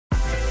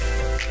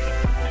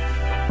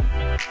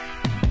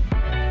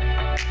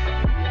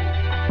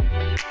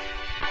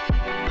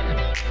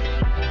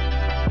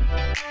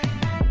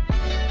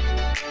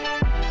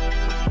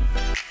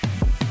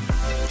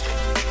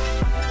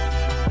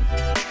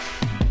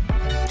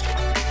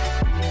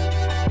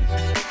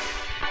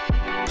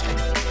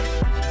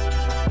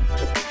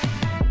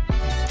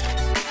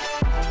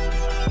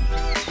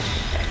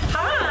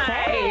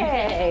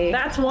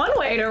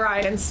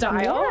design and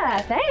style.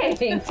 Yeah,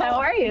 thanks. How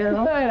are you?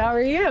 Good, how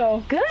are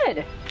you?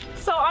 Good.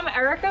 So I'm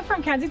Erica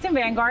from Kensington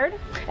Vanguard.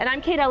 And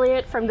I'm Kate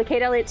Elliott from the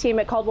Kate Elliott team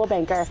at Coldwell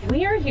Banker.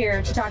 We are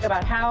here to talk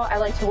about how I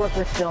like to work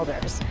with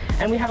builders.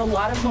 And we have a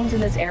lot of homes in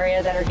this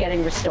area that are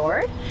getting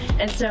restored.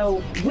 And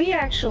so we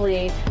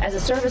actually, as a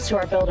service to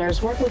our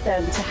builders, work with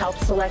them to help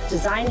select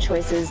design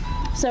choices.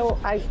 So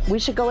we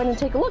should go in and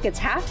take a look. It's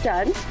half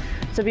done,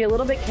 so be a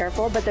little bit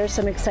careful, but there's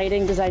some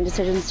exciting design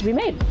decisions to be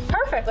made.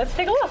 Perfect, let's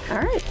take a look. All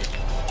right.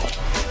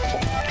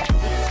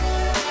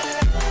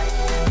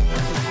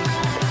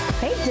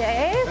 Hey,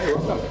 Dave. Hey,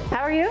 welcome.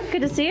 How are you?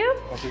 Good to see you.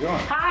 How's it going?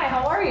 Hi,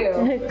 how are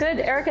you? Good,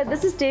 Erica.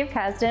 This is Dave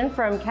Kasdan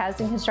from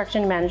Kasdan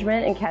Construction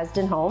Management and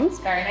Kasdan Homes.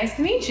 Very nice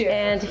to meet you.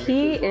 And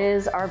he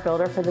is our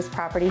builder for this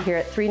property here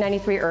at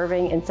 393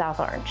 Irving in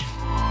South Orange.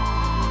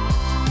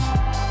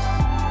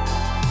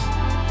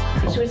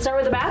 Should we start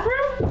with the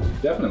bathroom?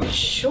 Definitely.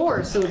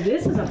 Sure, so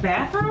this is a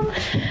bathroom?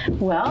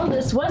 Well,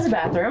 this was a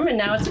bathroom, and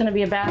now it's going to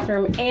be a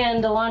bathroom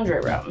and a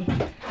laundry room.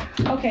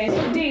 Okay,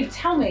 so Dave,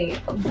 tell me,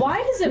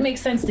 why does it make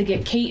sense to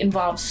get Kate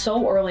involved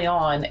so early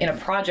on in a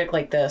project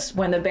like this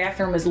when the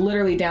bathroom is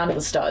literally down to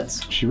the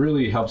studs? She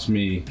really helps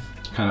me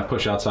kind of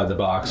push outside the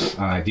box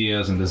on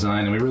ideas and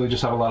design, and we really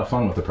just have a lot of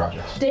fun with the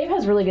projects. Dave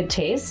has really good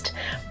taste,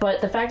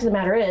 but the fact of the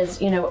matter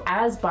is, you know,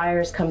 as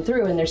buyers come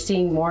through and they're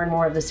seeing more and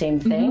more of the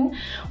same thing,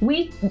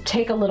 we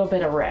take a little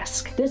bit of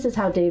risk. This is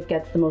how Dave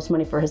gets the most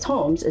money for his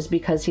homes, is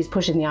because he's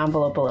pushing the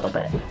envelope a little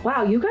bit.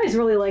 Wow, you guys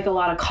really like a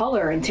lot of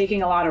color and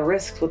taking a lot of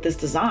risks with this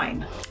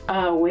design.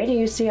 Where do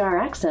you see our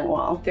accent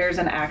wall? There's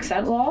an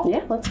accent wall.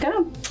 Yeah, let's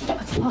go.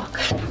 Let's look.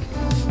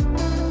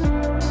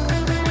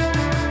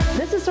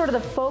 This is sort of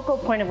the focal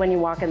point of when you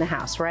walk in the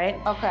house, right?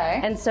 Okay.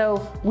 And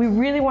so we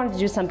really wanted to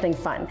do something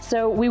fun.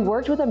 So we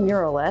worked with a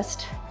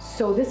muralist.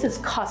 So this is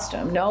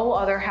custom. No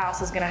other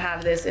house is gonna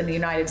have this in the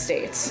United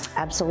States.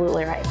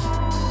 Absolutely right.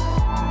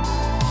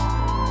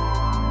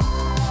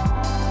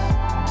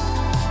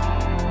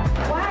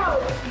 Wow,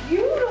 it's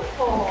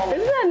beautiful.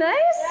 Isn't that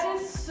nice? That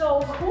is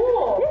so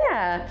cool.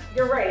 Yeah.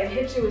 You're right, it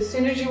hits you as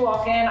soon as you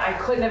walk in. I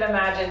couldn't have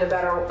imagined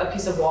a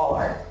piece of wall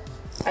art.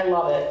 I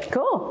love it.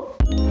 Cool.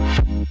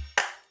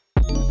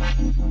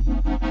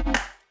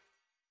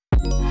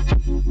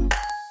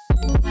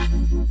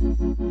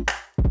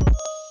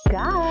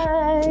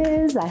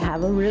 Guys, I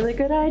have a really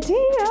good idea.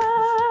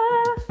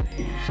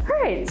 All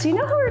right, so you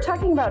know how we were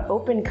talking about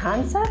open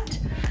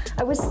concept?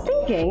 I was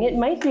thinking it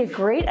might be a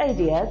great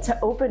idea to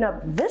open up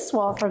this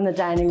wall from the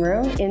dining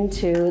room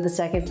into the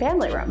second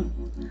family room.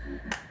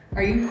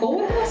 Are you cool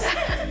with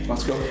this?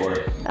 Let's go for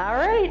it. All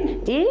right,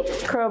 E,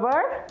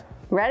 crowbar,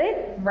 ready?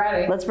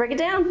 Ready. Let's break it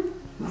down.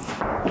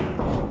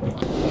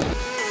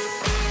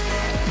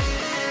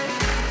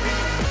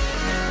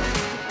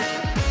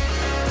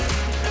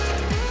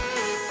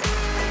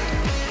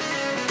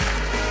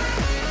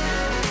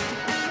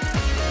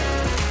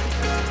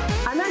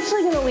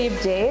 I'm going to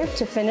leave Dave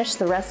to finish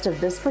the rest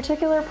of this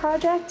particular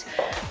project.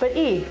 But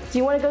E, do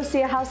you want to go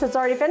see a house that's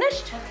already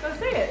finished? Let's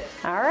go see it.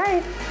 All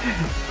right.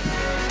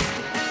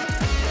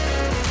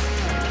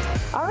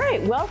 All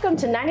right, welcome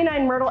to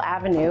 99 Myrtle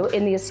Avenue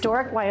in the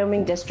historic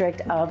Wyoming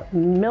district of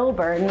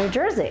Millburn, New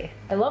Jersey.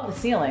 I love the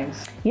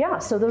ceilings. Yeah,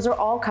 so those are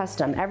all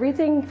custom.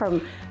 Everything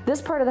from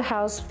this part of the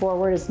house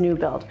forward is new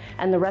build,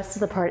 and the rest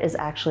of the part is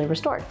actually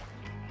restored.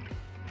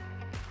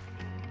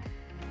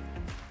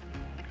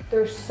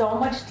 There's so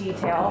much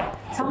detail.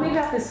 Tell me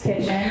about this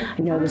kitchen. I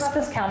know Tell me about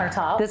this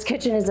countertop. This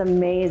kitchen is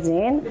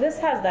amazing. This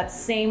has that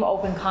same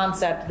open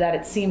concept that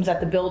it seems that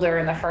the builder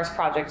in the first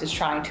project is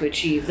trying to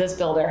achieve. This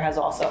builder has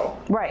also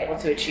been able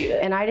to achieve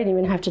it. And I didn't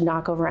even have to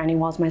knock over any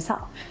walls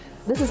myself.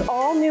 This is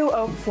all new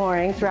oak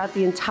flooring throughout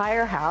the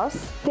entire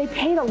house. They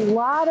paid a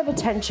lot of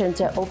attention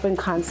to open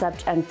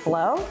concept and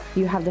flow.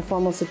 You have the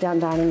formal sit-down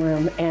dining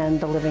room and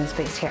the living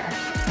space here.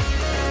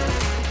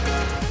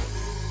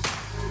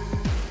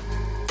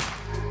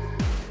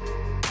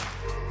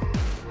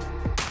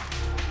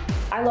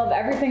 I love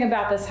everything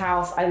about this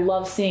house. I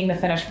love seeing the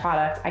finished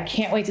product. I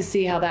can't wait to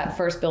see how that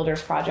first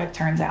builder's project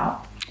turns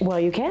out. Well,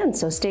 you can,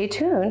 so stay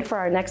tuned for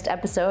our next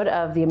episode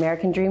of The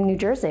American Dream New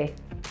Jersey.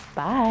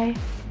 Bye.